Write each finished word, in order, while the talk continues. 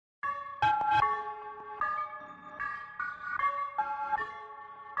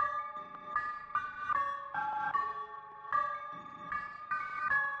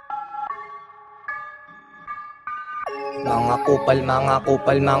Mga kupal, mga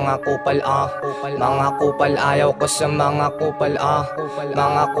kupal, mga kupal mga kupal, ayaw ko sa mga kupal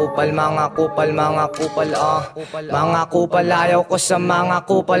mga kupal, mga kupal, mga kupal mga kupal, ayaw ko sa mga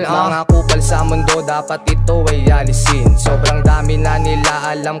kupal mga kupal sa mundo, dapat ito ay alisin. Sobrang dami na nila,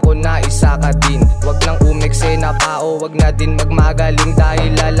 alam ko na isa ka din. Wag nang umikse na pao, wag na din magmagaling,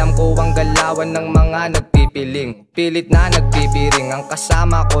 dahil alam ko ang galawan ng mga nagpipiling. Pilit na nagpipiring, ang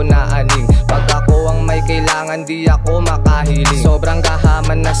kasama ko na aning. Pag ako ang may kailangan, di ako makahiling. Sobrang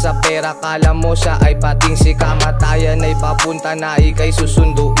gahaman na sa pera, kala mo siya ay pating. Si kamatayan ay papunta na, ika'y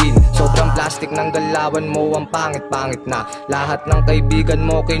susunduin. Sobrang plastic ng galawan mo, ang pangit-pangit na. Lahat ng kaibigan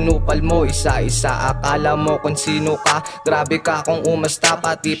mo, kinupal mo isa-isa. Akala mo kung sino ka, grabe ka kung umasta.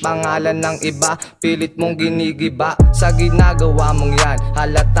 Pati pangalan ng iba, pilit mong ginigiba. Sa ginagawa mong yan,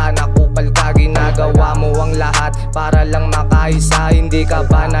 halata na kupal ka. Ginagawa mo ang lahat para lang makaisa. Hindi ka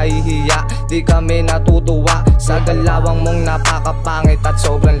ba nahihiya? Di kami natutuwa sa galawang mong napakapangit at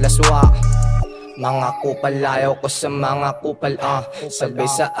sobrang laswa. Mga kupal, ayaw ko sa mga kupal sabay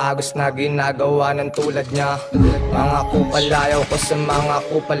sa agos na ginagawa ng tulad niya. Mga kupal, ayaw ko sa mga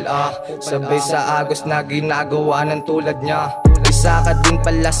kupal sabay sa agos na ginagawa ng tulad niya. Isa ka din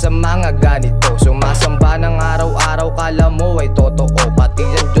pala sa mga ganito, sumasamba ng araw-araw, kala mo ay totoo. Pati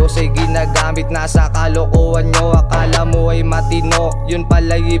ang Diyos ay ginagamit na sa kalokohan nyo. Akala mo ay matino, yun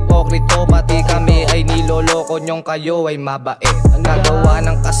pala'y hipokrito. Pati kami ay niloloko nyong kayo ay mabait. Nagawa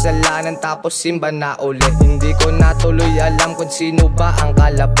ng kasalanan tapos simba na ulit. Hindi ko natuloy alam kung sino ba ang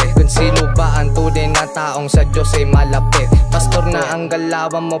kalapit, kung sino ba ang tunay na taong sa Diyos ay malapit. Pastor na ang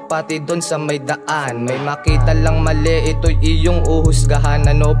galawan mo, pati doon sa may daan. May makita lang mali, ito'y iyong uhusgahan.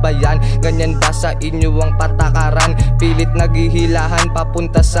 Ano ba yan? Ganyan ba sa inyo ang patakaran? Pilit naghihilahan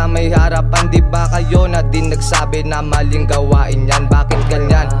papunta sa may harapan. Di ba kayo na din nagsabi na maling gawain yan? Bakit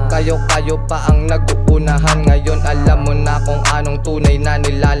ganyan? Kayo pa ang nag-uunahan. Ngayon alam mo na kung anong tunay na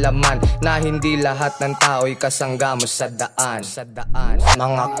nilalaman, na hindi lahat ng tao'y kasangga mo sa daan.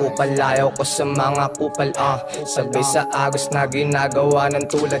 Mga kupal, ayaw ko sa mga kupal sabay sa agos na ginagawa ng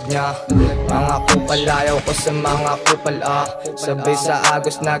tulad niya. Mga kupal, ayaw ko sa mga kupal sabay sa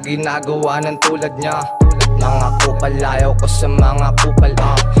agos na ginagawa ng tulad niya. Mga kupal, ayaw ko sa mga kupal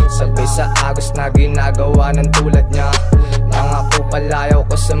sabay sa agos na ginagawa ng tulad niya. Mga kupal, ayaw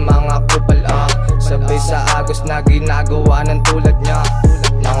ko sa mga kupal sabay sa agos na ginagawa ng tulad niya.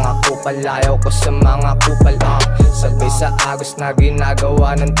 Mga kupal, ayaw ko sa mga kupal sabay sa agos na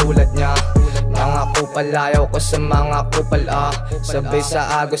ginagawa ng tulad niya. Mga kupal, ayaw ko sa mga kupal sabay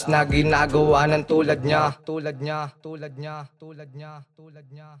sa agos na ginagawa ng tulad niya. Tulad niya, tulad niya, tulad niya, tulad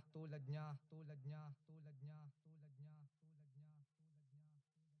niya, tulad niya, tulad niya, tulad niya, tulad niya.